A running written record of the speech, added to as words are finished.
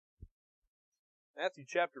Matthew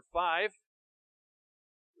chapter 5.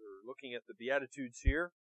 We're looking at the beatitudes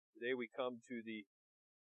here. Today we come to the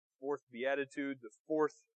fourth beatitude, the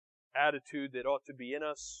fourth attitude that ought to be in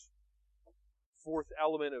us, fourth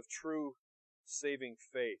element of true saving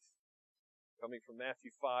faith. Coming from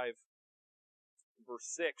Matthew 5,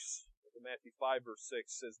 verse 6. Matthew 5, verse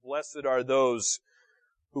 6 says, "Blessed are those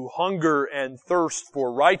who hunger and thirst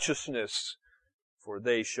for righteousness, for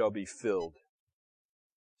they shall be filled."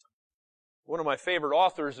 One of my favorite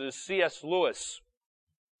authors is C.S. Lewis.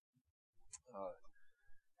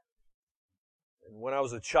 And when I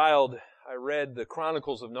was a child, I read the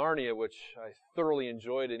Chronicles of Narnia, which I thoroughly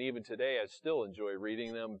enjoyed, and even today I still enjoy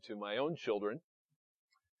reading them to my own children.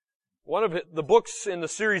 One of the books in the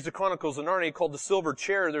series, The Chronicles of Narnia, called The Silver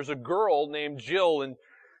Chair, there's a girl named Jill, and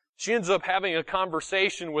she ends up having a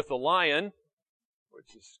conversation with the lion,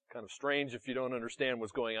 which is kind of strange if you don't understand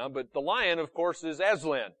what's going on. But the lion, of course, is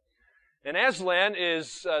Aslan. And Aslan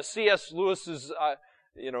is C.S. Lewis's,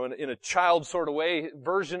 in a child sort of way,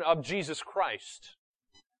 version of Jesus Christ.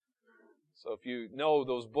 So if you know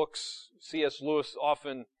those books, C.S. Lewis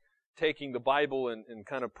often taking the Bible and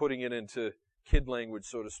kind of putting it into kid language,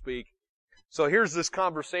 so to speak. So here's this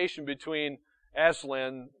conversation between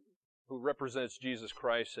Aslan, who represents Jesus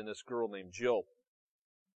Christ, and this girl named Jill.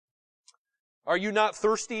 "Are you not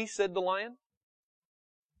thirsty?" said the lion.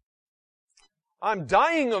 "I'm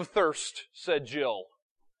dying of thirst," said Jill.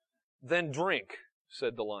 "Then drink,"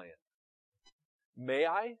 said the lion. "May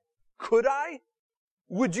I? Could I?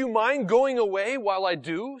 Would you mind going away while I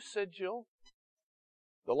do?" said Jill.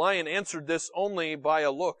 The lion answered this only by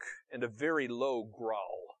a look and a very low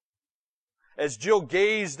growl. As Jill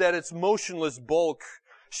gazed at its motionless bulk,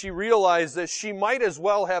 she realized that she might as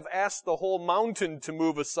well have asked the whole mountain to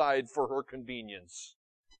move aside for her convenience.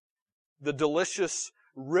 The delicious,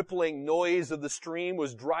 rippling noise of the stream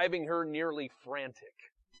was driving her nearly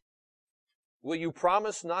frantic. "Will you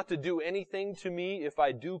promise not to do anything to me if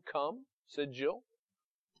I do come?" said Jill.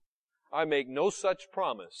 "I make no such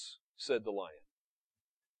promise," said the lion.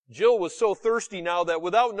 Jill was so thirsty now that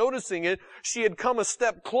without noticing it, she had come a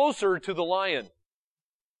step closer to the lion.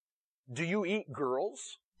 "Do you eat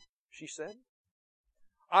girls?" she said.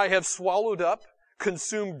 "I have swallowed up,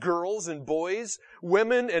 consumed girls and boys,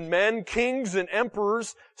 women and men, kings and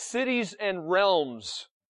emperors, cities and realms,"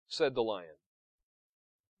 said the lion.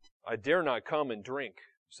 "I dare not come and drink,"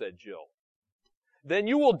 said Jill. "Then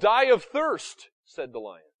you will die of thirst," said the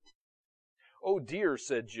lion. "Oh dear,"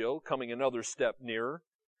 said Jill, coming another step nearer.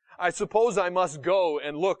 "I suppose I must go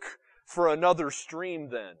and look for another stream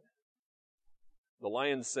then." The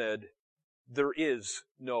lion said, "There is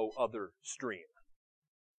no other stream."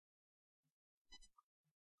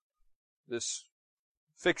 This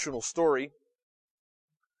fictional story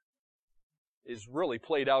is really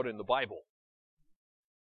played out in the Bible.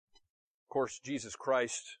 Of course, Jesus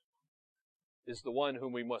Christ is the one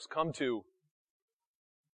whom we must come to.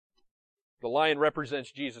 The lion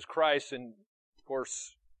represents Jesus Christ, and of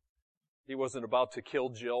course, he wasn't about to kill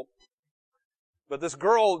Jill. But this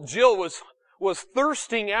girl, Jill, was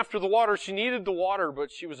thirsting after the water. She needed the water, but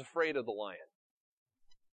she was afraid of the lion.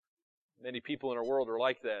 Many people in our world are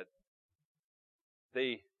like that.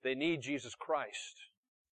 They need Jesus Christ.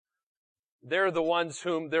 They're the ones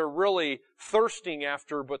whom they're really thirsting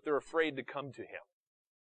after, but they're afraid to come to Him.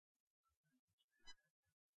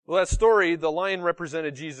 Well, that story, the lion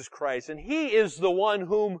represented Jesus Christ, and He is the one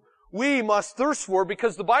whom we must thirst for,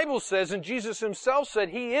 because the Bible says, and Jesus Himself said,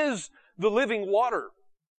 He is the living water.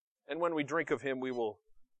 And when we drink of Him, we will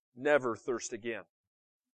never thirst again.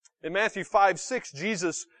 In Matthew 5:6,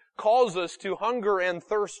 Jesus calls us to hunger and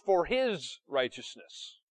thirst for His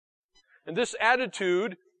righteousness. And this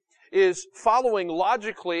attitude is following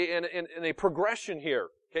logically in a progression here.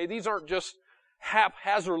 Okay, these aren't just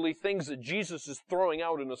haphazardly things that Jesus is throwing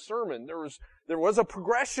out in a sermon. There was a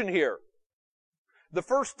progression here. The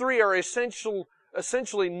first three are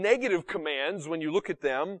essentially negative commands when you look at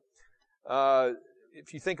them.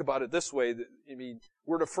 If you think about it this way,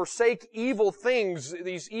 we're to forsake evil things,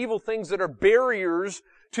 these evil things that are barriers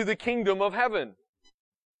to the kingdom of heaven.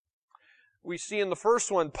 We see in the first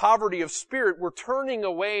one, poverty of spirit. We're turning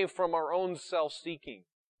away from our own self-seeking.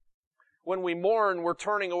 When we mourn, we're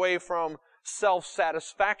turning away from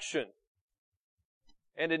self-satisfaction.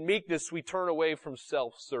 And in meekness, we turn away from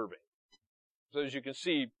self-serving. So as you can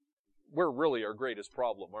see, we're really our greatest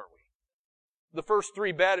problem, aren't we? The first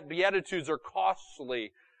three beatitudes are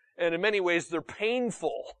costly, and in many ways they're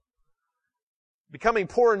painful. Becoming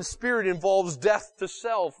poor in spirit involves death to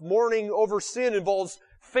self. Mourning over sin involves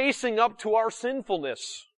facing up to our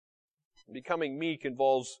sinfulness. Becoming meek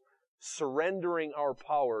involves surrendering our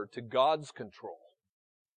power to God's control.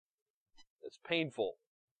 It's painful.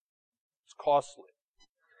 It's costly.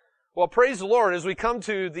 Well, praise the Lord. As we come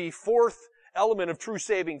to the fourth element of true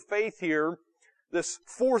saving faith here, this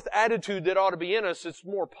fourth attitude that ought to be in us, it's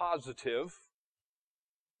more positive.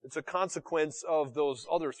 It's a consequence of those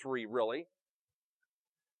other three, really.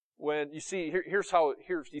 When you see, here's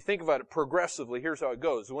you think about it progressively, here's how it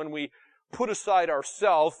goes. When we put aside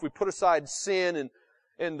ourself, we put aside sin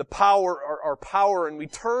and the power, our power, and we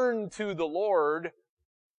turn to the Lord,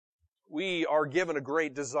 we are given a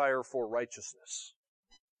great desire for righteousness.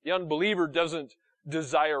 The unbeliever doesn't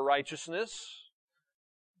desire righteousness.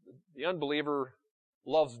 The unbeliever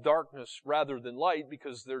loves darkness rather than light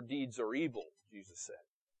because their deeds are evil, Jesus said.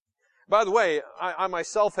 By the way, I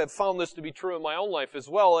myself have found this to be true in my own life as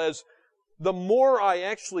well, as the more I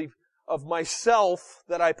actually of myself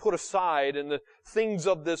that I put aside and the things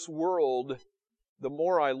of this world, the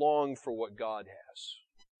more I long for what God has.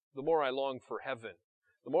 The more I long for heaven.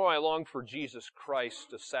 The more I long for Jesus Christ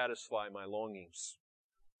to satisfy my longings.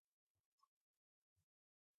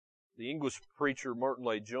 The English preacher Martin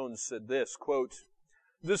Lloyd-Jones said this, quote,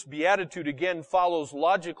 "This beatitude again follows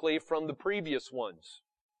logically from the previous ones.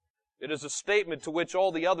 It is a statement to which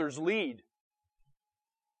all the others lead.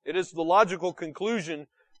 It is the logical conclusion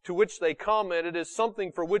to which they come, and it is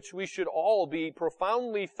something for which we should all be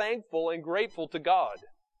profoundly thankful and grateful to God.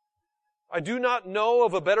 I do not know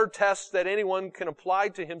of a better test that anyone can apply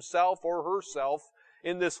to himself or herself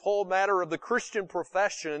in this whole matter of the Christian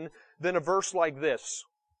profession than a verse like this.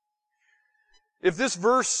 If this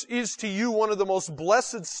verse is to you one of the most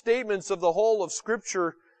blessed statements of the whole of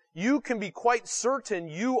Scripture, you can be quite certain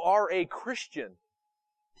you are a Christian.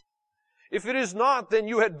 If it is not, then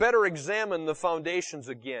you had better examine the foundations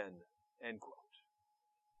again." End quote.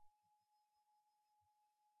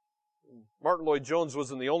 Martin Lloyd-Jones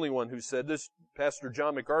wasn't the only one who said this. Pastor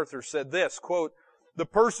John MacArthur said this, quote, "The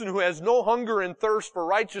person who has no hunger and thirst for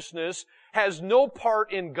righteousness has no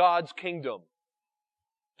part in God's kingdom.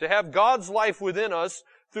 To have God's life within us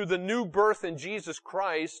through the new birth in Jesus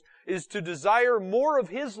Christ is to desire more of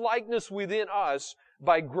His likeness within us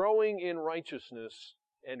by growing in righteousness."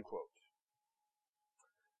 End quote.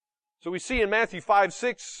 So we see in Matthew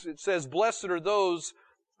 5:6, it says, "Blessed are those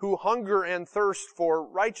who hunger and thirst for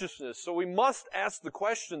righteousness." So we must ask the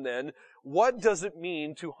question then, what does it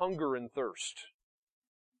mean to hunger and thirst?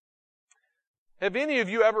 Have any of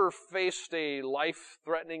you ever faced a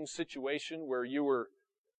life-threatening situation where you were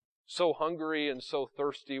so hungry and so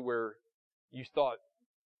thirsty where you thought,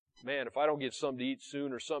 man, if I don't get something to eat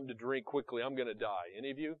soon or something to drink quickly, I'm going to die? Any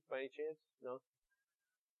of you, by any chance? No?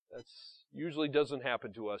 That usually doesn't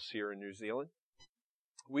happen to us here in New Zealand.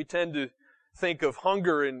 We tend to think of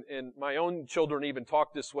hunger, and my own children even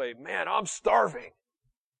talk this way, man, I'm starving.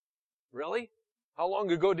 Really? How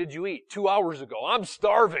long ago did you eat? 2 hours ago. I'm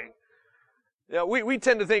starving. Yeah, we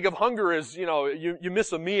tend to think of hunger as, you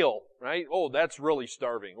miss a meal, right? Oh, that's really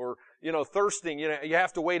starving. Or, thirsting, you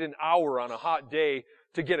have to wait an hour on a hot day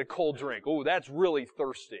to get a cold drink. Oh, that's really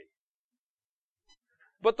thirsty.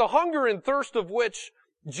 But the hunger and thirst of which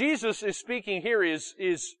Jesus is speaking here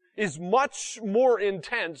is much more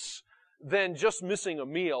intense than just missing a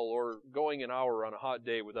meal or going an hour on a hot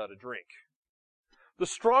day without a drink. The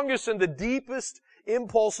strongest and the deepest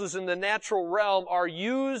impulses in the natural realm are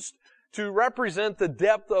used to represent the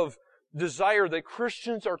depth of desire that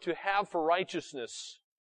Christians are to have for righteousness.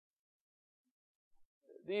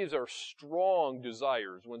 These are strong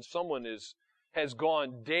desires. When someone has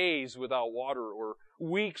gone days without water or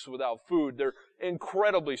weeks without food, they're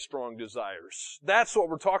incredibly strong desires. That's what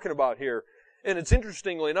we're talking about here. And it's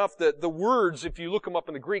interestingly enough that the words, if you look them up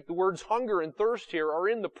in the Greek, the words hunger and thirst here are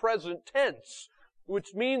in the present tense,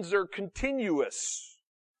 which means they're continuous,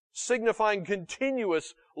 signifying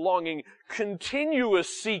continuous longing,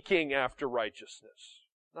 continuous seeking after righteousness,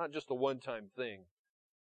 not just a one-time thing.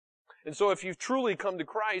 And so if you've truly come to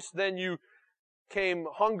Christ, then you came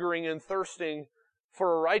hungering and thirsting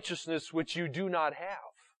for a righteousness which you do not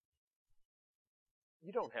have.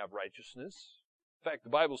 You don't have righteousness. In fact,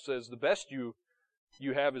 the Bible says the best you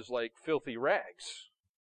have is like filthy rags.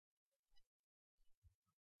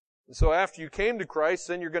 And so after you came to Christ,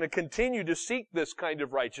 then you're going to continue to seek this kind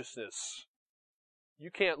of righteousness.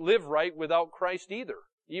 You can't live right without Christ either,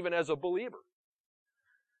 even as a believer.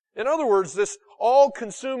 In other words, this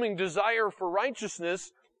all-consuming desire for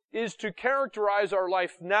righteousness is to characterize our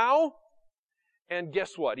life now, and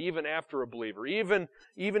guess what? Even after a believer, even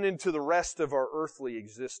into the rest of our earthly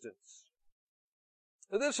existence.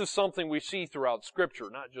 Now, this is something we see throughout Scripture,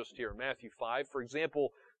 not just here in Matthew 5. For example,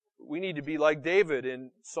 we need to be like David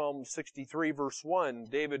in Psalm 63, verse 1.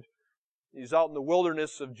 David He's out in the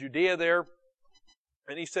wilderness of Judea there.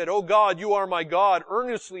 And he said, "O God, you are my God.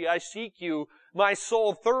 Earnestly I seek you. My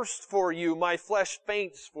soul thirsts for you. My flesh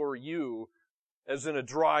faints for you, as in a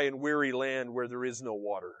dry and weary land where there is no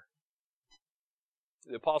water."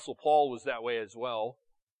 The Apostle Paul was that way as well.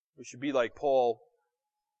 We should be like Paul.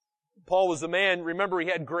 Paul was a man, remember, he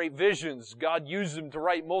had great visions. God used him to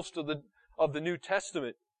write most of the New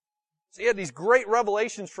Testament. So he had these great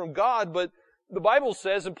revelations from God, but the Bible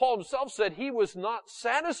says, and Paul himself said, he was not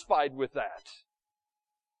satisfied with that.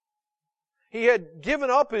 He had given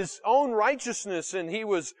up his own righteousness and he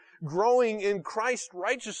was growing in Christ's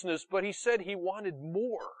righteousness, but he said he wanted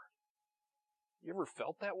more. You ever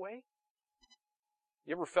felt that way?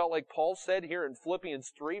 You ever felt like Paul said here in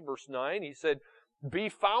Philippians 3 verse 9? He said, "Be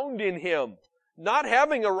found in him, not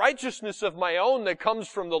having a righteousness of my own that comes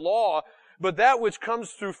from the law, but that which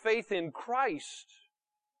comes through faith in Christ.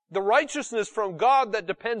 The righteousness from God that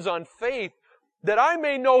depends on faith, that I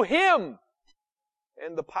may know him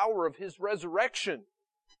and the power of his resurrection,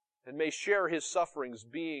 and may share his sufferings,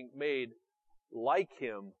 being made like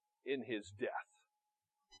him in his death."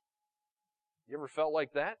 You ever felt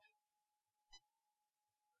like that?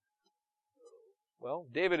 Well,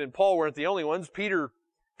 David and Paul weren't the only ones. Peter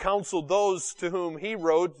counseled those to whom he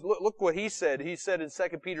wrote. Look what he said. He said in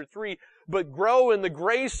 2 Peter 3, "But grow in the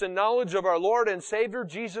grace and knowledge of our Lord and Savior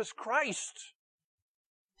Jesus Christ."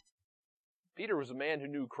 Peter was a man who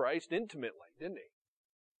knew Christ intimately, didn't he?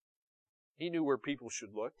 He knew where people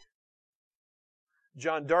should look.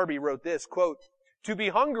 John Darby wrote this, quote, "To be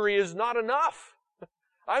hungry is not enough.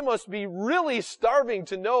 I must be really starving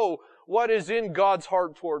to know what is in God's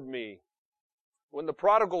heart toward me. When the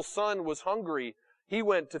prodigal son was hungry, he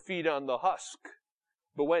went to feed on the husk.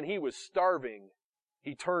 But when he was starving,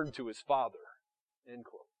 he turned to his father." End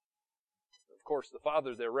quote. Of course, the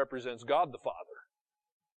Father there represents God the Father.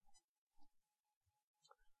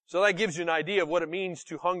 So that gives you an idea of what it means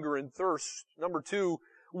to hunger and thirst. Number two,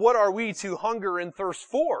 what are we to hunger and thirst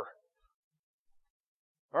for?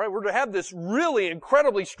 All right, we're to have this really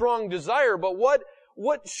incredibly strong desire, but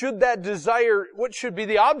what should that desire, what should be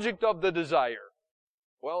the object of the desire?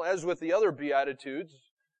 Well, as with the other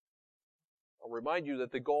beatitudes, I'll remind you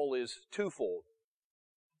that the goal is twofold.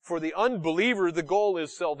 For the unbeliever, the goal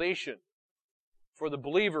is salvation. For the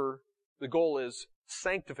believer, the goal is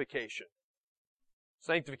sanctification.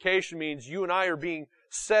 Sanctification means you and I are being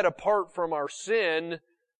set apart from our sin.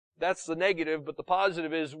 That's the negative, but the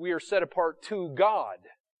positive is we are set apart to God.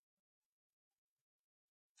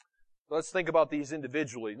 Let's think about these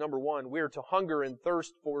individually. Number one, we are to hunger and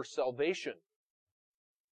thirst for salvation.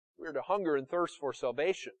 We are to hunger and thirst for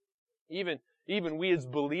salvation. Even we as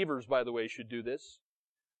believers, by the way, should do this.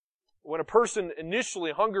 When a person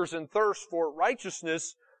initially hungers and thirsts for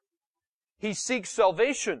righteousness, he seeks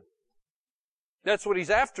salvation. That's what he's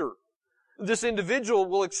after. This individual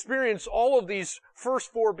will experience all of these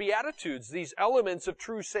first four beatitudes, these elements of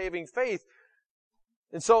true saving faith.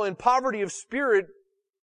 And so in poverty of spirit,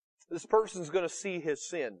 this person's going to see his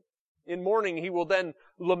sin. In mourning, he will then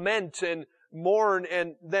lament and mourn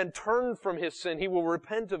and then turn from his sin. He will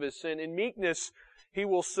repent of his sin. In meekness, he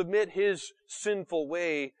will submit his sinful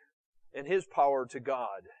way and his power to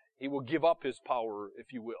God. He will give up his power,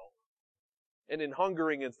 if you will. And in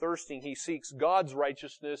hungering and thirsting, he seeks God's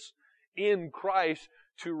righteousness in Christ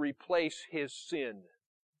to replace his sin.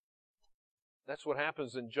 That's what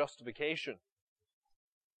happens in justification.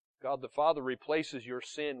 God the Father replaces your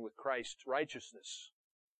sin with Christ's righteousness.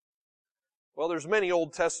 Well, there's many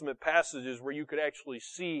Old Testament passages where you could actually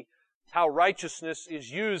see how righteousness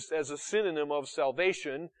is used as a synonym of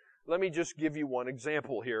salvation. Let me just give you one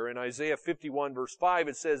example here. In Isaiah 51 verse 5,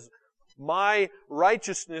 it says, "My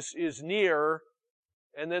righteousness is near,"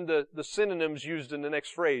 and then the synonyms used in the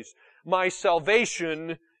next phrase, "My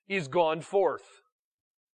salvation is gone forth."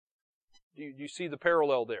 Do you see the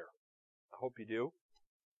parallel there? I hope you do.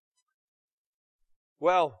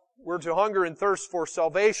 Well, we're to hunger and thirst for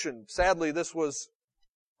salvation. Sadly, this was,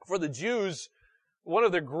 for the Jews, one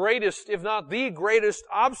of the greatest, if not the greatest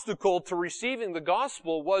obstacle to receiving the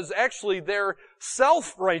gospel was actually their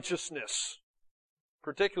self-righteousness.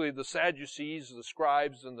 Particularly the Sadducees, the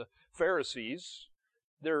scribes, and the Pharisees.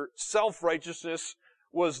 Their self-righteousness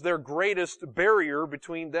was their greatest barrier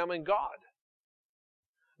between them and God.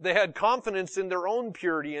 They had confidence in their own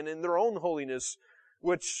purity and in their own holiness,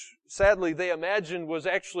 which sadly they imagined was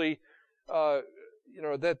actually,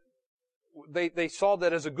 that they saw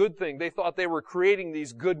that as a good thing. They thought they were creating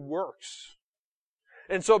these good works.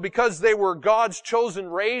 And so because they were God's chosen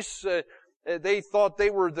race, they thought they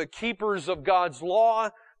were the keepers of God's law.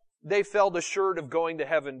 They felt assured of going to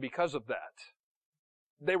heaven because of that.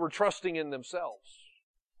 They were trusting in themselves.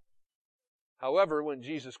 However, when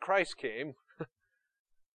Jesus Christ came,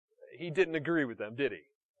 He didn't agree with them, did He?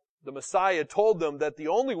 The Messiah told them that the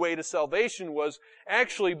only way to salvation was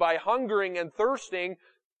actually by hungering and thirsting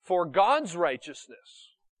for God's righteousness.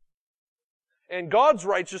 And God's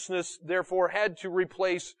righteousness, therefore, had to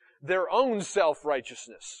replace their own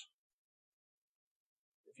self-righteousness.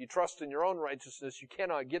 If you trust in your own righteousness, you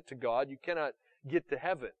cannot get to God. You cannot get to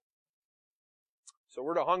heaven. So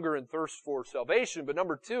we're to hunger and thirst for salvation. But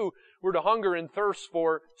number two, we're to hunger and thirst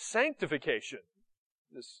for sanctification.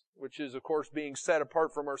 This, which is, of course, being set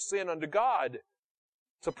apart from our sin unto God.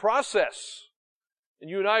 It's a process. And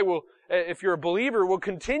you and I will, if you're a believer, will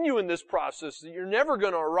continue in this process. You're never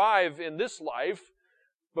going to arrive in this life.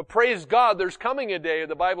 But praise God, there's coming a day,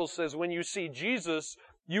 the Bible says, when you see Jesus,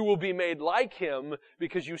 you will be made like Him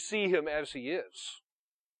because you see Him as He is.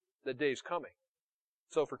 That day's coming.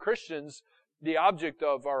 So for Christians, the object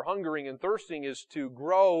of our hungering and thirsting is to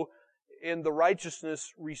grow in the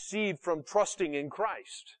righteousness received from trusting in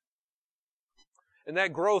Christ. And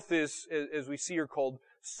that growth is, as we see here, called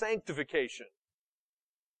sanctification.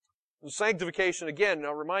 And sanctification, again,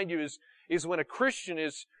 I'll remind you, is when a Christian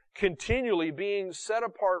is continually being set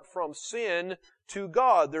apart from sin to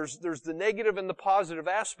God. There's the negative and the positive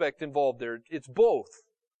aspect involved there. It's both.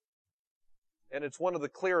 And it's one of the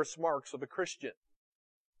clearest marks of a Christian.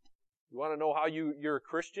 You want to know how you're a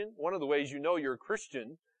Christian? One of the ways you know you're a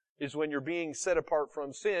Christian is when you're being set apart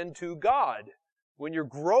from sin to God. When you're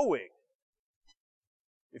growing.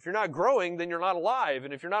 If you're not growing, then you're not alive.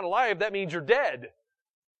 And if you're not alive, that means you're dead.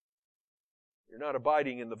 You're not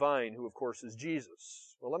abiding in the vine, who of course is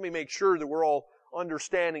Jesus. Well, let me make sure that we're all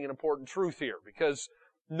understanding an important truth here, because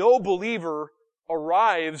no believer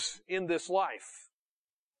arrives in this life.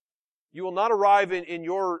 You will not arrive in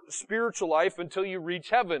your spiritual life until you reach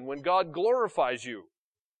heaven, when God glorifies you.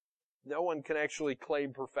 No one can actually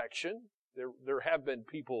claim perfection. There have been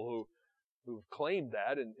people who've claimed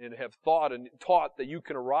that and have thought and taught that you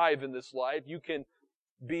can arrive in this life. You can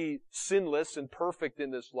be sinless and perfect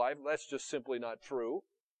in this life. That's just simply not true.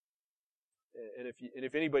 And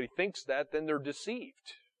if anybody thinks that, then they're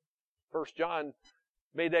deceived. 1 John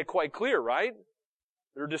made that quite clear, right?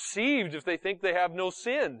 They're deceived if they think they have no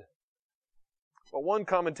sin. Well, one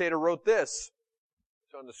commentator wrote this.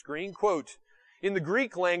 It's on the screen. Quote, "In the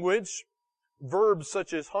Greek language, verbs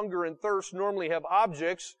such as hunger and thirst normally have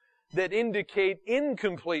objects that indicate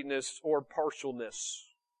incompleteness or partialness.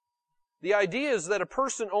 The idea is that a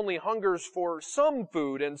person only hungers for some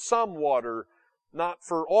food and some water, not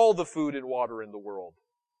for all the food and water in the world.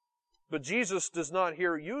 But Jesus does not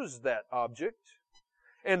here use that object.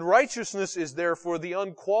 And righteousness is therefore the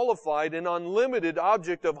unqualified and unlimited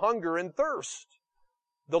object of hunger and thirst.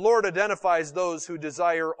 The Lord identifies those who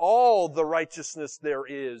desire all the righteousness there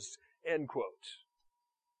is." End quote.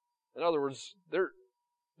 In other words, they're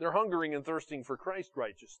hungering and thirsting for Christ's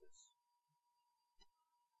righteousness.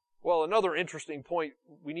 Well, another interesting point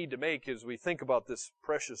we need to make as we think about this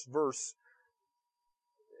precious verse,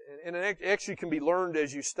 and it actually can be learned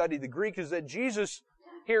as you study the Greek, is that Jesus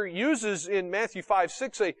here uses in Matthew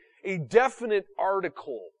 5:6 a definite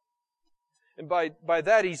article. And by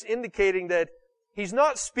that he's indicating that he's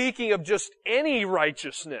not speaking of just any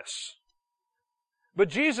righteousness. But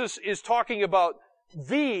Jesus is talking about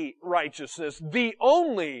the righteousness, the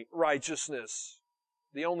only righteousness,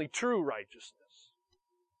 the only true righteousness.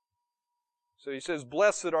 So he says,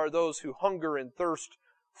 "Blessed are those who hunger and thirst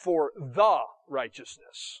for the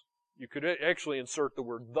righteousness." You could actually insert the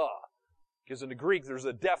word "the," because in the Greek there's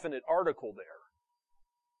a definite article there.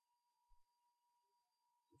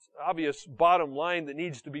 It's an obvious bottom line that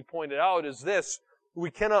needs to be pointed out is this: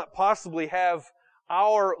 we cannot possibly have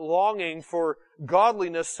our longing for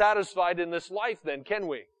godliness satisfied in this life then, can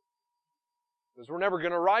we? Because we're never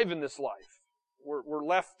going to arrive in this life. We're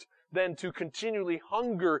left then to continually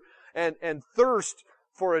hunger and thirst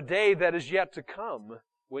for a day that is yet to come,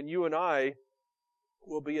 when you and I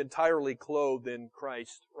will be entirely clothed in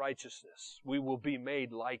Christ's righteousness. We will be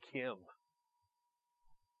made like Him.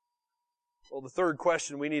 Well, the third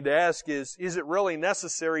question we need to ask is it really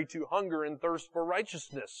necessary to hunger and thirst for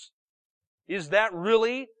righteousness? Is that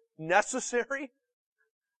really necessary?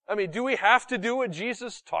 I mean, do we have to do what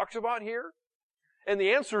Jesus talks about here? And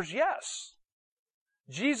the answer is yes.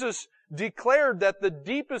 Jesus declared that the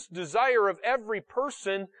deepest desire of every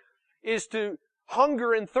person is to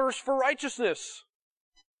hunger and thirst for righteousness.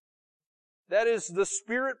 That is the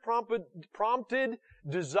Spirit-prompted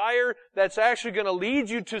desire that's actually going to lead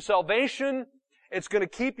you to salvation. It's going to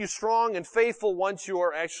keep you strong and faithful once you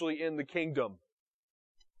are actually in the kingdom.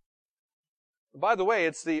 By the way,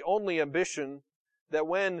 it's the only ambition that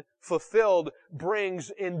when fulfilled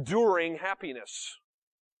brings enduring happiness.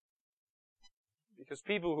 Because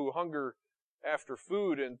people who hunger after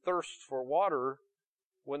food and thirst for water,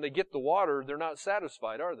 when they get the water, they're not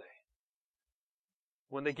satisfied, are they?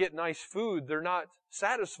 When they get nice food, they're not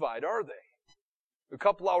satisfied, are they? A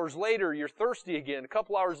couple hours later, you're thirsty again. A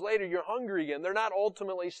couple hours later, you're hungry again. They're not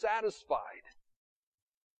ultimately satisfied.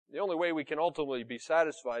 The only way we can ultimately be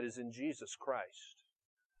satisfied is in Jesus Christ.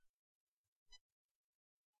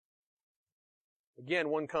 Again,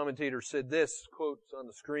 one commentator said this, quotes on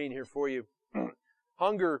the screen here for you.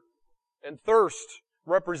 Hunger and thirst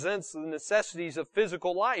represents the necessities of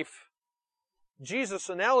physical life. Jesus'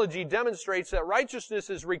 analogy demonstrates that righteousness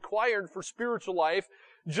is required for spiritual life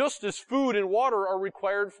just as food and water are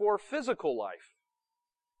required for physical life.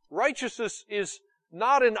 Righteousness is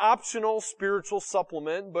not an optional spiritual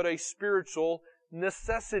supplement, but a spiritual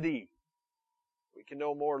necessity. We can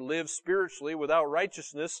no more live spiritually without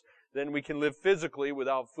righteousness than we can live physically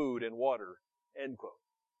without food and water. End quote.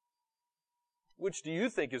 Which do you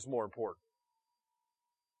think is more important?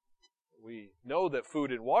 We know that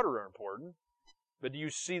food and water are important, but do you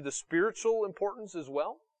see the spiritual importance as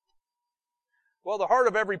well? Well, the heart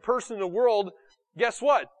of every person in the world, guess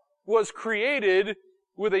what? Was created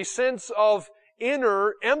with a sense of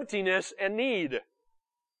inner emptiness and need.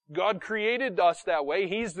 God created us that way.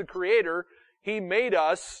 He's the creator. He made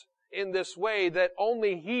us in this way that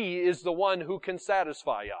only He is the one who can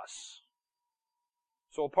satisfy us.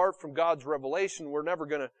 So apart from God's revelation, we're never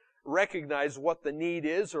going to recognize what the need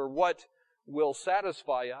is or what will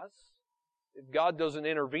satisfy us. If God doesn't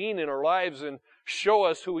intervene in our lives and show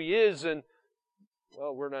us who He is, and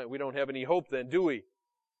well, we don't have any hope then, do we?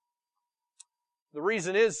 The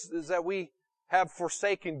reason is that we have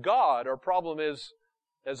forsaken God. Our problem is,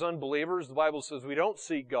 as unbelievers, the Bible says we don't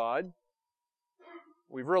seek God.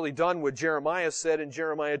 We've really done what Jeremiah said in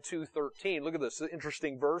Jeremiah 2:13. Look at this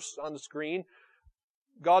interesting verse on the screen.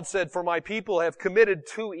 God said, "For my people have committed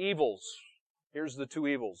two evils." Here's the two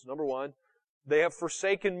evils. Number one, they have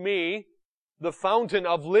forsaken me, the fountain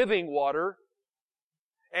of living water,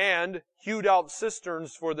 and hewed out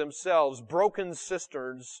cisterns for themselves, broken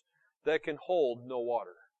cisterns that can hold no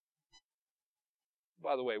water.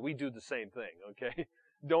 By the way, we do the same thing, okay?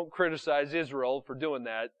 Don't criticize Israel for doing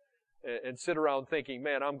that and sit around thinking,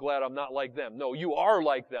 man, I'm glad I'm not like them. No, you are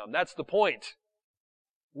like them. That's the point.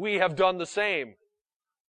 We have done the same.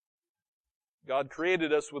 God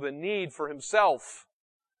created us with a need for Himself.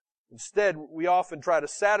 Instead, we often try to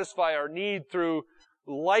satisfy our need through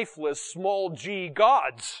lifeless small g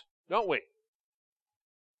gods, don't we?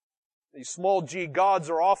 These small g gods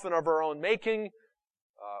are often of our own making,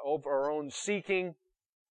 of our own seeking.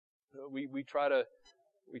 We try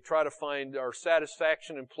to find our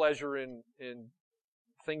satisfaction and pleasure in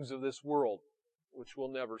things of this world, which will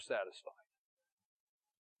never satisfy.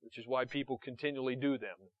 Which is why people continually do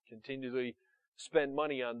them, continually spend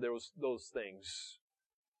money on those things.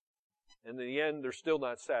 And in the end, they're still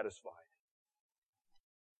not satisfied.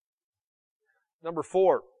 Number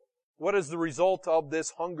 4, what is the result of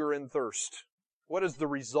this hunger and thirst? What is the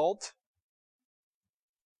result?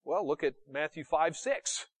 Well, look at Matthew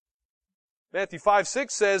 5:6. Matthew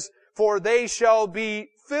 5:6 says, "For they shall be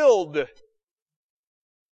filled." You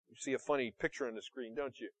see a funny picture on the screen,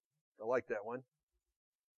 don't you? I like that one.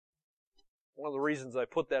 One of the reasons I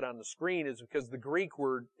put that on the screen is because the Greek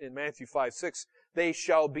word in Matthew 5:6, "they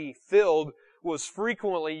shall be filled," was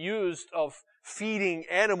frequently used of feeding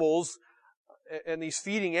animals, and these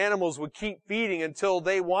feeding animals would keep feeding until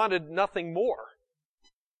they wanted nothing more.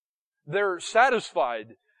 They're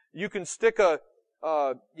satisfied. You can stick a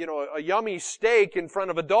yummy steak in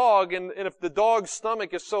front of a dog, and if the dog's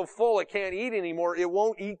stomach is so full it can't eat anymore, it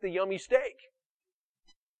won't eat the yummy steak.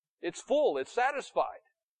 It's full. It's satisfied.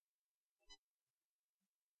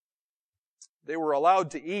 They were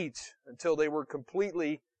allowed to eat until they were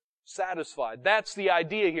completely satisfied. That's the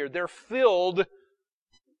idea here. They're filled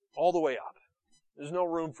all the way up. There's no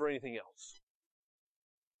room for anything else.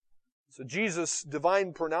 So Jesus'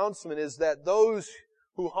 divine pronouncement is that those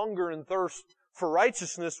who hunger and thirst for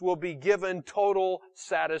righteousness will be given total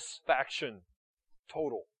satisfaction.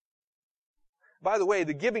 Total. By the way,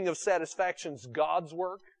 the giving of satisfaction is God's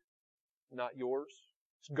work, not yours.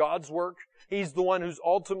 It's God's work. He's the one who's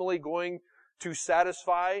ultimately going to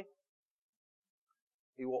satisfy.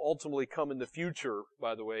 He will ultimately come in the future,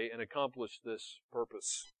 by the way, and accomplish this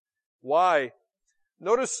purpose. Why?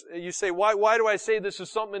 Notice, you say, why do I say this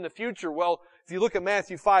is something in the future? Well, if you look at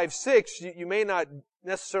Matthew 5:6, you may not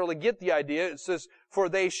necessarily get the idea. It says, "For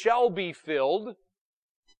they shall be filled."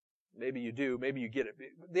 Maybe you do, maybe you get it.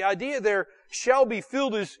 The idea there, "shall be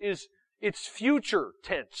filled," is It's future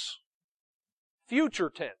tense. Future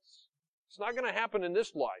tense. It's not going to happen in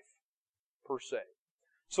this life, per se.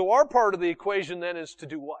 So our part of the equation then is to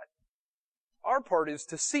do what? Our part is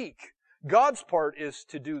to seek. God's part is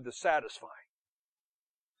to do the satisfying.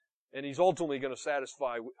 And He's ultimately going to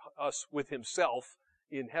satisfy us with Himself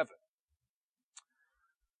in heaven.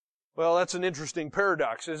 Well, that's an interesting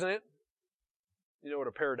paradox, isn't it? You know what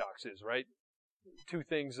a paradox is, right? Two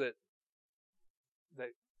things that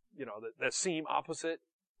seem opposite,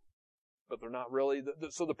 but they're not really.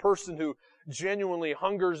 So the person who genuinely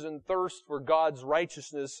hungers and thirsts for God's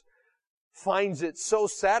righteousness finds it so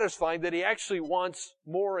satisfying that he actually wants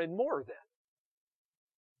more and more then.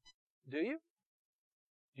 Do you?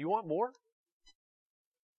 Do you want more?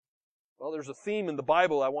 Well, there's a theme in the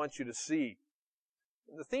Bible I want you to see.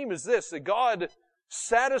 The theme is this, that God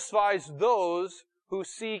satisfies those who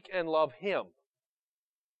seek and love Him.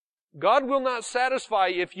 God will not satisfy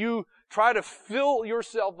if you try to fill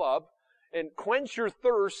yourself up and quench your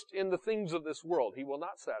thirst in the things of this world. He will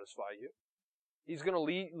not satisfy you. He's going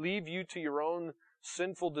to leave you to your own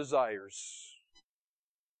sinful desires.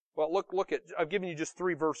 Well, look at, I've given you just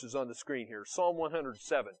 3 verses on the screen here. Psalm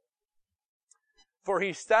 107. For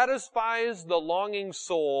He satisfies the longing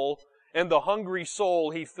soul, and the hungry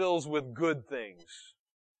soul He fills with good things.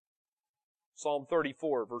 Psalm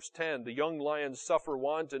 34, verse 10. The young lions suffer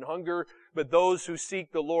want and hunger, but those who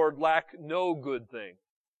seek the Lord lack no good thing.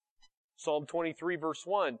 Psalm 23, verse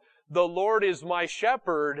 1. The Lord is my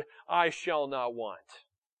shepherd, I shall not want.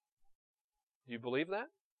 Do you believe that?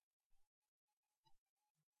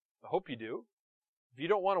 I hope you do. If you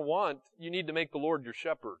don't want to want, you need to make the Lord your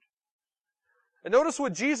shepherd. And notice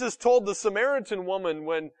what Jesus told the Samaritan woman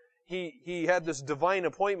when he had this divine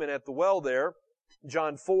appointment at the well there.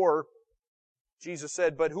 John 4, Jesus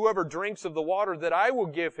said, but whoever drinks of the water that I will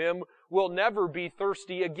give him will never be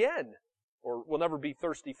thirsty again, or will never be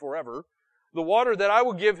thirsty forever. The water that I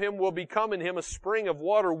will give him will become in him a spring of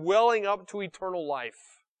water welling up to eternal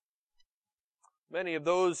life. Many of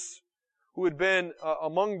those who had been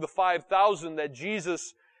among the 5,000 that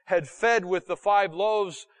Jesus had fed with the 5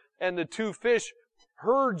 loaves and the 2 fish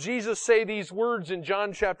heard Jesus say these words in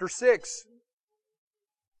John chapter 6.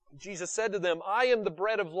 Jesus said to them, I am the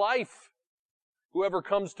bread of life. Whoever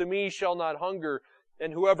comes to me shall not hunger,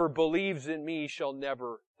 and whoever believes in me shall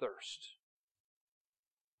never thirst.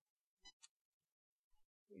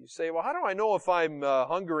 You say, well, how do I know if I'm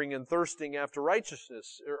hungering and thirsting after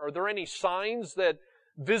righteousness? Are there any signs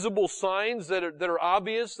visible signs that are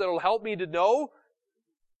obvious that will help me to know?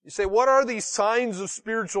 You say, what are these signs of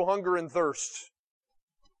spiritual hunger and thirst?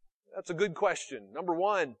 That's a good question. Number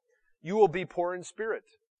 1, you will be poor in spirit.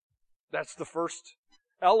 That's the first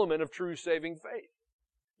element of true saving faith.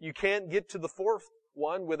 You can't get to the 4th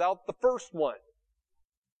one without the first one.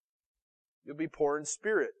 You'll be poor in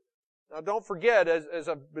spirit. Now don't forget, as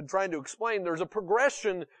I've been trying to explain, there's a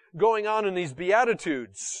progression going on in these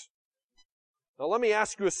beatitudes. Now let me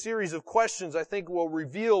ask you a series of questions I think will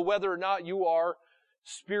reveal whether or not you are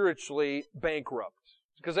spiritually bankrupt.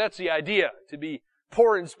 Because that's the idea. To be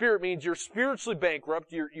poor in spirit means you're spiritually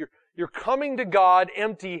bankrupt. You're coming to God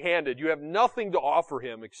empty-handed. You have nothing to offer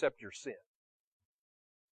Him except your sin.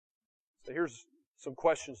 So here's some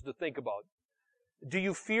questions to think about. Do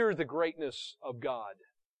you fear the greatness of God?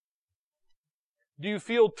 Do you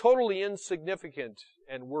feel totally insignificant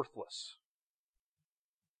and worthless?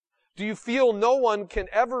 Do you feel no one can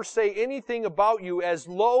ever say anything about you as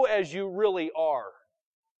low as you really are?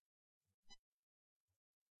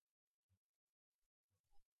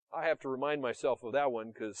 I have to remind myself of that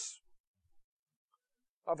one because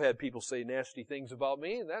I've had people say nasty things about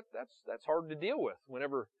me, and that's hard to deal with.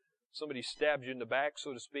 Whenever somebody stabs you in the back,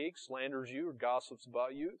 so to speak, slanders you or gossips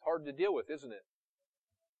about you, it's hard to deal with, isn't it?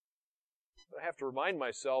 But I have to remind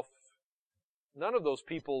myself, none of those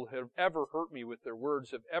people have ever hurt me with their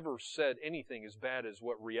words, have ever said anything as bad as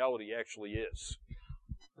what reality actually is.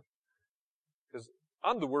 Because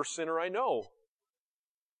I'm the worst sinner I know.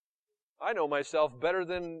 I know myself better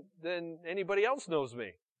than anybody else knows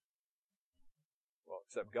me. Well,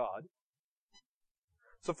 except God.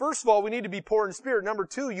 So first of all, we need to be poor in spirit. Number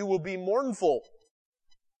 2, you will be mournful.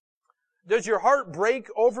 Does your heart break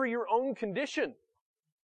over your own condition?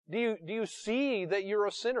 Do you see that you're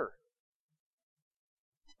a sinner?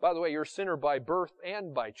 By the way, you're a sinner by birth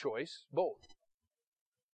and by choice, both.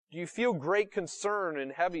 Do you feel great concern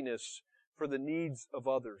and heaviness for the needs of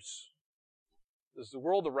others? Does the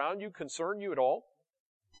world around you concern you at all?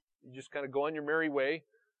 You just kind of go on your merry way,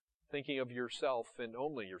 thinking of yourself and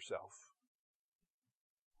only yourself.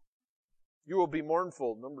 You will be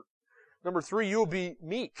mournful. Number 3, you will be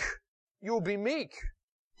meek. You will be meek.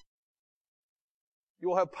 You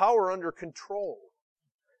will have power under control.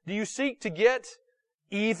 Do you seek to get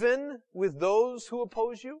even with those who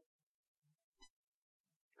oppose you?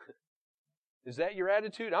 Is that your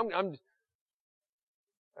attitude? I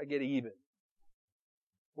get even.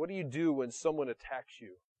 What do you do when someone attacks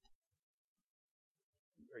you?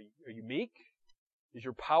 Are you meek? Is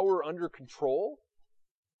your power under control?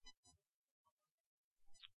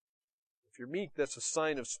 If you're meek, that's a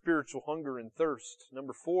sign of spiritual hunger and thirst.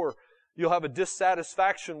 Number 4, you'll have a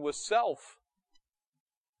dissatisfaction with self.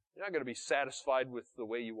 You're not going to be satisfied with the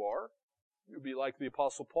way you are. You'll be like the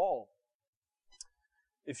Apostle Paul.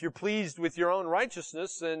 If you're pleased with your own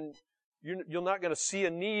righteousness, then you're not going to see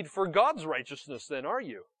a need for God's righteousness then, are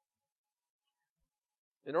you?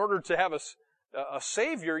 In order to have a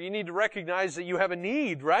Savior, you need to recognize that you have a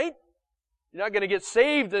need, right? You're not going to get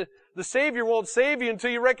saved. The Savior won't save you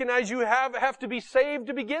until you recognize you have to be saved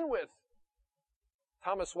to begin with.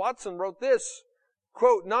 Thomas Watson wrote this,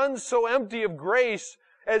 quote, "None so empty of grace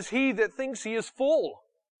as he that thinks he is full.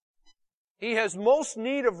 He has most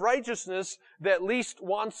need of righteousness that least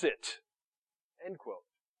wants it." End quote.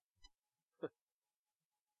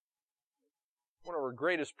 One of our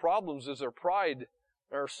greatest problems is our pride,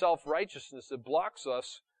 our self-righteousness that blocks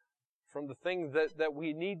us from the thing that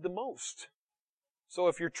we need the most. So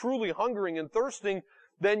if you're truly hungering and thirsting,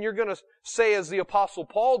 then you're going to say, as the Apostle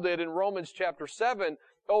Paul did in Romans chapter 7,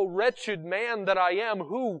 "O wretched man that I am,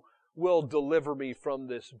 who will deliver me from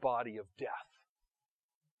this body of death?"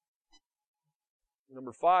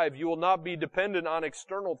 Number 5, you will not be dependent on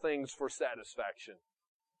external things for satisfaction.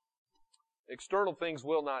 External things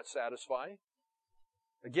will not satisfy.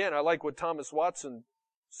 Again, I like what Thomas Watson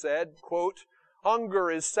said, quote, "Hunger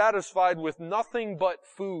is satisfied with nothing but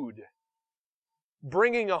food.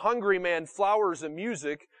 Bringing a hungry man flowers and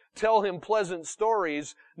music, tell him pleasant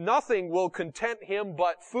stories, nothing will content him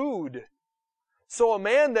but food. So a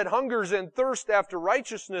man that hungers and thirsts after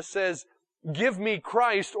righteousness says, 'Give me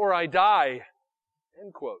Christ or I die.'"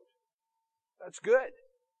 End quote. That's good.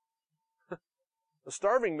 A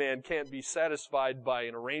starving man can't be satisfied by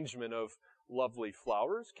an arrangement of lovely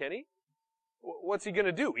flowers, can he? What's he going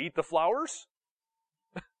to do? Eat the flowers?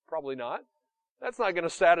 Probably not. That's not going to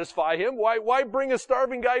satisfy him. Why bring a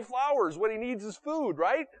starving guy flowers? What he needs is food,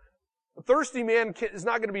 right? A thirsty man is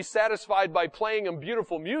not going to be satisfied by playing him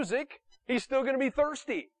beautiful music. He's still going to be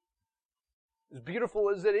thirsty. As beautiful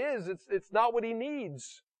as it is, it's not what he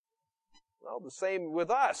needs. Well, the same with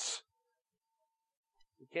us.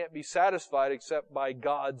 We can't be satisfied except by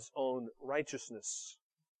God's own righteousness.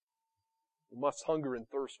 We must hunger and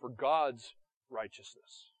thirst for God's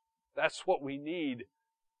righteousness. That's what we need.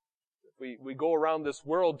 If we go around this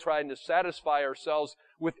world trying to satisfy ourselves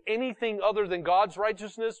with anything other than God's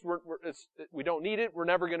righteousness, we don't need it. We're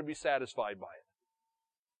never going to be satisfied by it.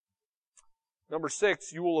 Number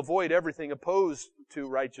 6, you will avoid everything opposed to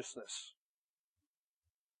righteousness.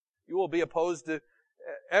 You will be opposed to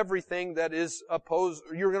everything that is opposed.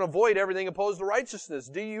 You're going to avoid everything opposed to righteousness.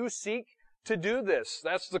 Do you seek to do this?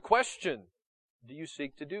 That's the question. Do you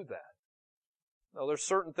seek to do that? Now, there's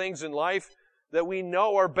certain things in life that we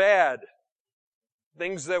know are bad.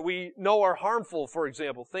 Things that we know are harmful, for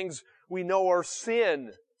example. Things we know are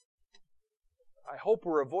sin. I hope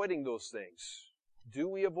we're avoiding those things. Do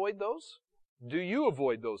we avoid those? Do you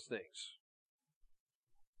avoid those things?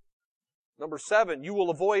 Number 7, you will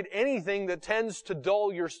avoid anything that tends to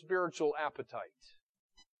dull your spiritual appetite.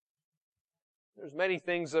 There's many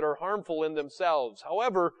things that are harmful in themselves.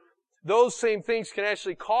 However, those same things can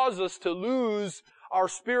actually cause us to lose our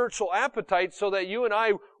spiritual appetite so that you and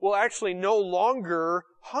I will actually no longer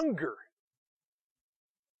hunger.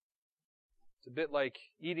 It's a bit like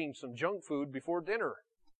eating some junk food before dinner.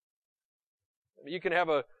 I mean, you can have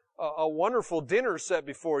a wonderful dinner set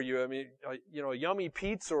before you. I mean, a yummy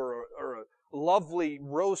pizza or a lovely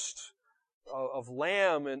roast of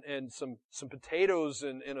lamb and some potatoes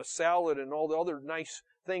and a salad and all the other nice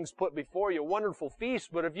things put before you. A wonderful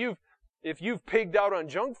feast. But if you've pigged out on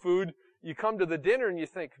junk food, you come to the dinner and you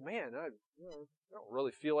think, man, I don't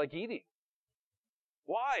really feel like eating.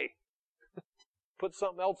 Why? Put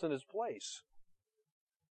something else in its place.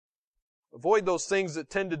 Avoid those things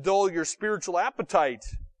that tend to dull your spiritual appetite.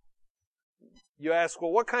 You ask,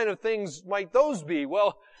 well, what kind of things might those be?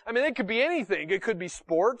 Well, I mean, it could be anything. It could be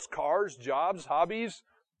sports, cars, jobs, hobbies.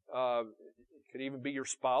 It could even be your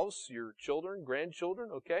spouse, your children,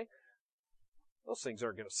 grandchildren, okay? Those things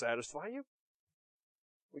aren't going to satisfy you.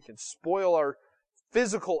 We can spoil our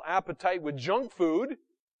physical appetite with junk food.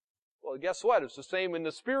 Well, guess what? It's the same in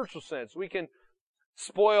the spiritual sense. We can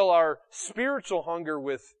spoil our spiritual hunger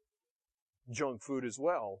with junk food as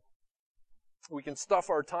well. We can stuff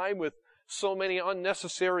our time with so many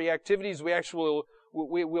unnecessary activities, we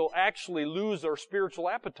will actually lose our spiritual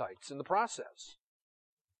appetites in the process.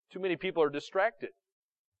 Too many people are distracted.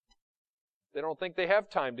 They don't think they have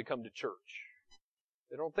time to come to church.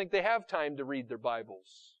 They don't think they have time to read their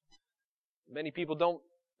Bibles. Many people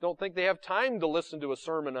don't think they have time to listen to a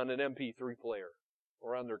sermon on an MP3 player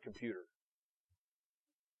or on their computer.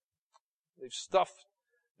 They've stuffed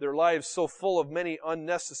their lives so full of many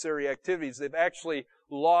unnecessary activities, they've actually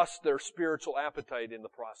lost their spiritual appetite in the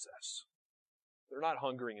process. They're not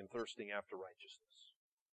hungering and thirsting after righteousness.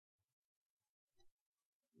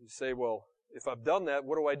 You say, well, if I've done that,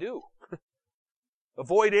 what do I do?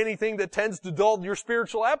 Avoid anything that tends to dull your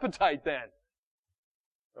spiritual appetite then.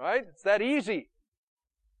 Right? It's that easy.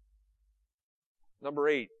 Number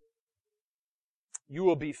 8. You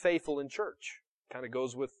will be faithful in church. Kind of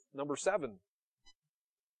goes with number 7.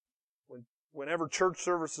 Whenever church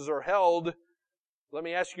services are held, let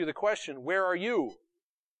me ask you the question, where are you?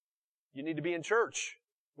 You need to be in church.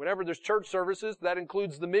 Whenever there's church services, that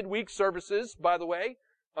includes the midweek services, by the way,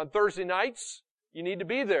 on Thursday nights, you need to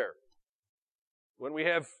be there. When we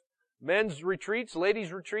have men's retreats,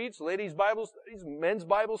 ladies' Bible studies, men's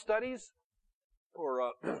Bible studies,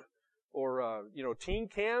 or teen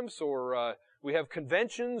camps, or we have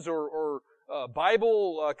conventions, or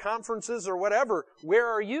Bible conferences, or whatever. Where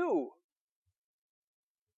are you?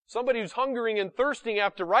 Somebody who's hungering and thirsting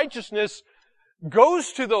after righteousness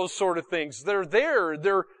goes to those sort of things. They're there.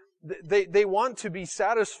 They want to be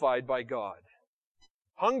satisfied by God.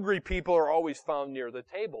 Hungry people are always found near the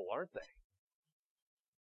table, aren't they?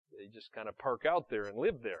 They just kind of park out there and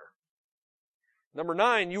live there. Number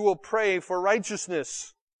 9, you will pray for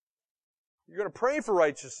righteousness. You're going to pray for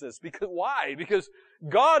righteousness. Why? Because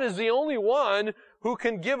God is the only one who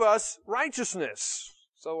can give us righteousness.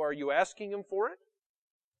 So are you asking Him for it?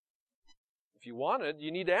 If you want it,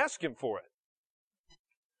 you need to ask Him for it.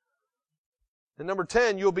 And number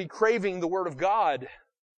 10, you'll be craving the Word of God.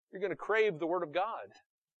 You're going to crave the Word of God.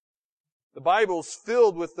 The Bible's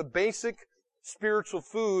filled with the basic spiritual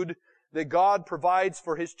food that God provides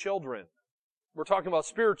for His children. We're talking about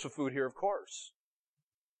spiritual food here, of course.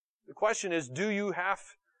 The question is, do you have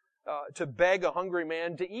to beg a hungry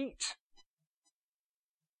man to eat?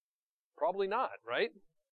 Probably not, right?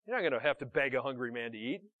 You're not going to have to beg a hungry man to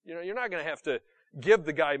eat. You're not going to have to give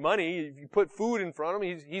the guy money. If you put food in front of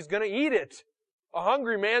him, he's going to eat it. A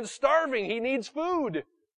hungry man's starving. He needs food. Of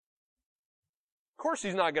course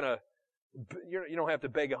he's not going to, you don't have to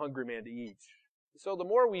beg a hungry man to eat. So the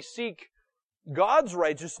more we seek God's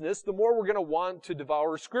righteousness, the more we're going to want to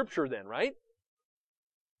devour Scripture then, right?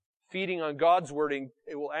 Feeding on God's Word,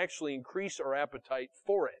 it will actually increase our appetite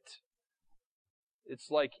for it. It's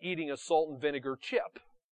like eating a salt and vinegar chip.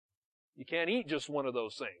 You can't eat just one of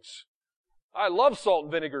those things. I love salt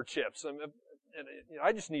and vinegar chips. And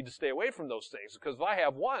I just need to stay away from those things, because if I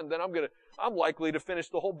have one, then I'm likely to finish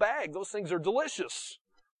the whole bag. Those things are delicious.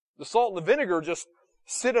 The salt and the vinegar just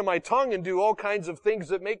sit on my tongue and do all kinds of things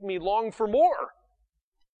that make me long for more.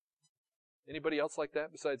 Anybody else like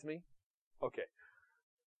that besides me? Okay.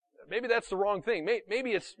 Maybe that's the wrong thing.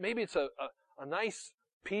 Maybe it's a nice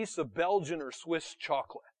piece of Belgian or Swiss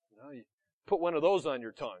chocolate. You put one of those on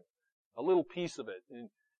your tongue. A little piece of it.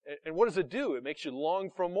 And what does it do? It makes you long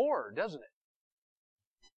for more, doesn't it?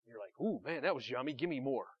 You're like, ooh, man, that was yummy. Give me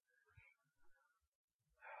more.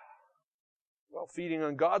 Well, feeding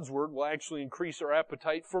on God's Word will actually increase our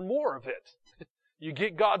appetite for more of it. You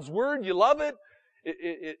get God's Word, you love it,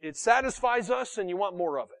 it satisfies us, and you want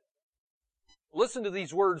more of it. Listen to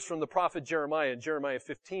these words from the prophet Jeremiah in Jeremiah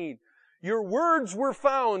 15. Your words were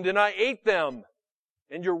found, and I ate them,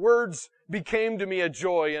 and your words became to me a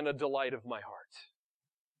joy and a delight of my heart.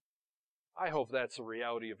 I hope that's a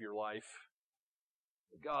reality of your life.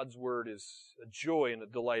 God's Word is a joy and a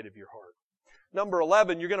delight of your heart. Number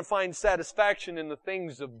 11, you're going to find satisfaction in the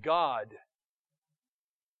things of God.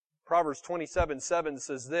 Proverbs 27:7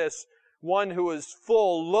 says this, one who is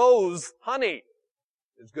full loathes honey.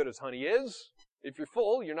 As good as honey is, if you're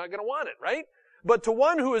full, you're not going to want it, right? But to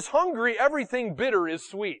one who is hungry, everything bitter is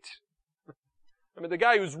sweet. I mean, the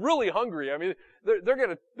guy who's really hungry, they're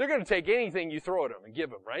going to take anything you throw at him and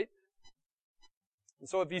give him, right? And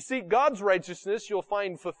so if you seek God's righteousness, you'll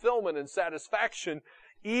find fulfillment and satisfaction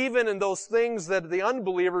even in those things that the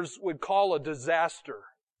unbelievers would call a disaster.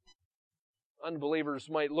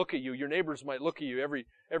 Unbelievers might look at you, your neighbors might look at you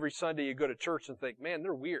every Sunday you go to church and think, man,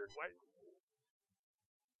 they're weird.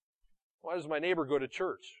 Why does my neighbor go to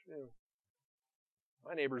church?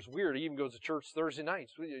 My neighbor's weird. He even goes to church Thursday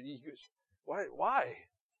nights. He goes, why?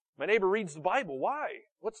 My neighbor reads the Bible. Why?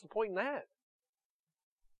 What's the point in that?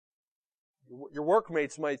 Your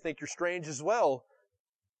workmates might think you're strange as well.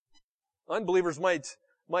 Unbelievers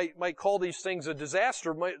might call these things a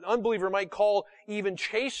disaster. Unbeliever might call even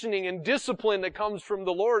chastening and discipline that comes from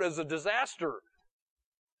the Lord as a disaster.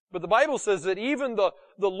 But the Bible says that even the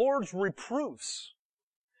Lord's reproofs,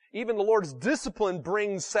 even the Lord's discipline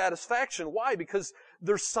brings satisfaction. Why? Because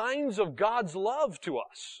they're signs of God's love to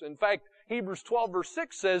us. In fact, Hebrews 12 verse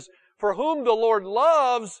 6 says, "For whom the Lord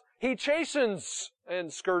loves, He chastens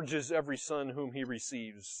and scourges every son whom He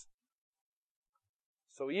receives."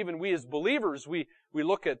 So even we as believers, we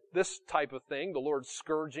look at this type of thing, the Lord's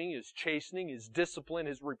scourging, His chastening, His discipline,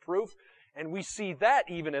 His reproof, and we see that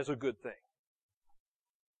even as a good thing.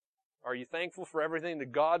 Are you thankful for everything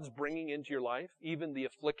that God's bringing into your life, even the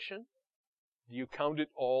affliction? Do you count it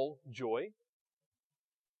all joy?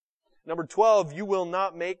 Number 12, you will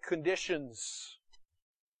not make conditions.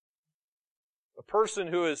 A person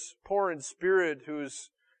who is poor in spirit, who is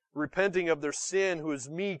repenting of their sin, who is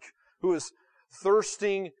meek, who is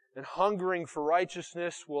thirsting and hungering for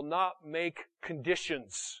righteousness will not make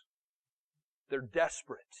conditions. They're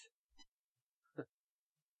desperate.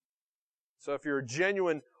 So if you have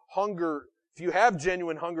genuine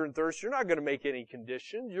hunger and thirst, you're not going to make any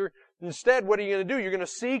conditions. Instead, what are you going to do? You're going to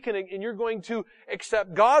seek and you're going to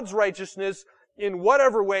accept God's righteousness in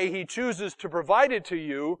whatever way He chooses to provide it to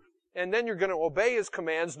you, and then you're going to obey His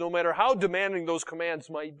commands no matter how demanding those commands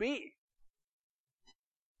might be.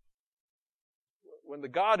 When the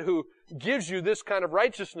God who gives you this kind of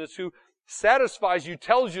righteousness, who satisfies you,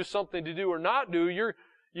 tells you something to do or not do, you're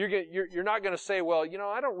not going to say, well,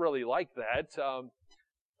 I don't really like that.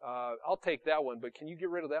 I'll take that one, but can you get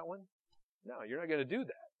rid of that one? No, you're not going to do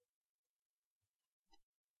that.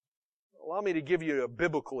 Allow me to give you a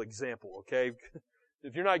biblical example, okay?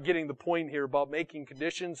 If you're not getting the point here about making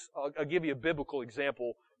conditions, I'll give you a biblical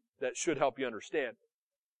example that should help you understand.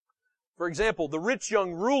 For example, the rich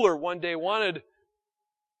young ruler one day wanted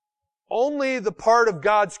only the part of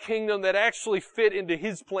God's kingdom that actually fit into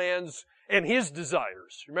his plans and his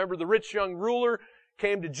desires. Remember, the rich young ruler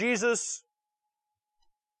came to Jesus.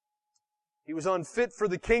 He was unfit for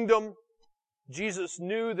the kingdom. Jesus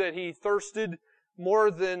knew that he thirsted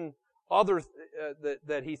more than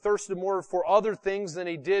that he thirsted more for other things than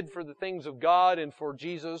he did for the things of God and for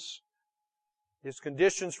Jesus. His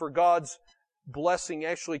conditions for God's blessing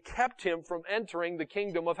actually kept him from entering the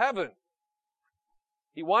kingdom of heaven.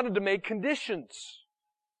 He wanted to make conditions.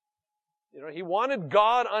 He wanted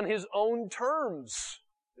God on His own terms.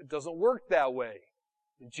 It doesn't work that way.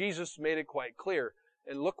 And Jesus made it quite clear.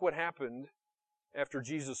 And look what happened after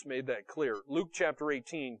Jesus made that clear. Luke chapter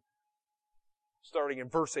 18, starting in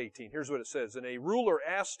verse 18. Here's what it says. And a ruler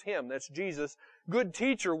asked Him, that's Jesus, "Good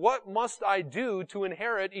teacher, what must I do to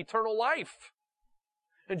inherit eternal life?"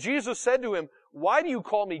 And Jesus said to him, "Why do you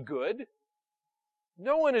call me good?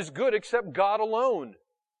 No one is good except God alone.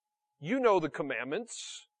 You know the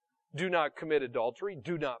commandments. Do not commit adultery.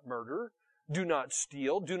 Do not murder. Do not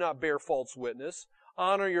steal. Do not bear false witness.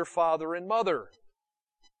 Honor your father and mother."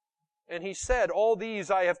 And he said, "All these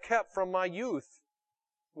I have kept from my youth."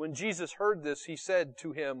 When Jesus heard this, He said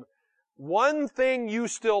to him, "One thing you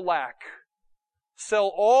still lack. Sell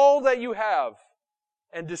all that you have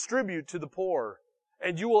and distribute to the poor,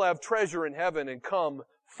 and you will have treasure in heaven, and come,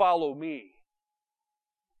 follow me."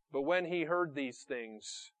 But when he heard these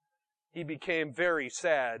things, he became very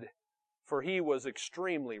sad, for he was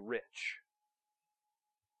extremely rich.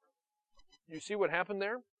 You see what happened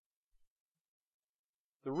there?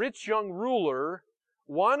 The rich young ruler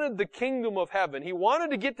wanted the kingdom of heaven. He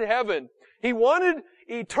wanted to get to heaven. He wanted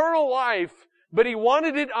eternal life, but he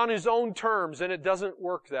wanted it on his own terms, and it doesn't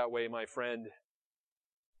work that way, my friend.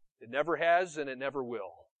 It never has, and it never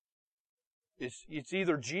will. It's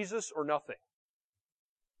either Jesus or nothing.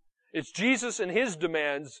 It's Jesus and His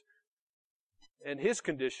demands and His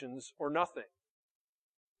conditions or nothing.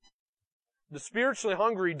 The spiritually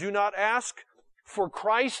hungry do not ask for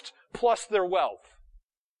Christ plus their wealth.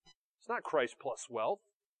 It's not Christ plus wealth.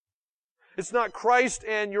 It's not Christ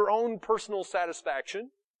and your own personal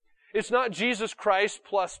satisfaction. It's not Jesus Christ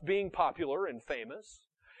plus being popular and famous.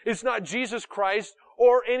 It's not Jesus Christ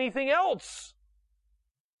or anything else.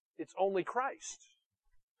 It's only Christ.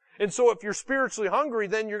 And so if you're spiritually hungry,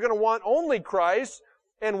 then you're going to want only Christ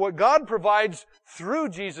and what God provides through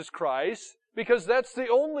Jesus Christ, because that's the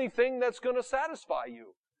only thing that's going to satisfy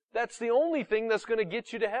you. That's the only thing that's going to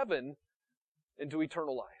get you to heaven and to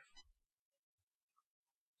eternal life.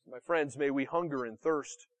 My friends, may we hunger and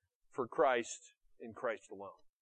thirst for Christ in Christ alone.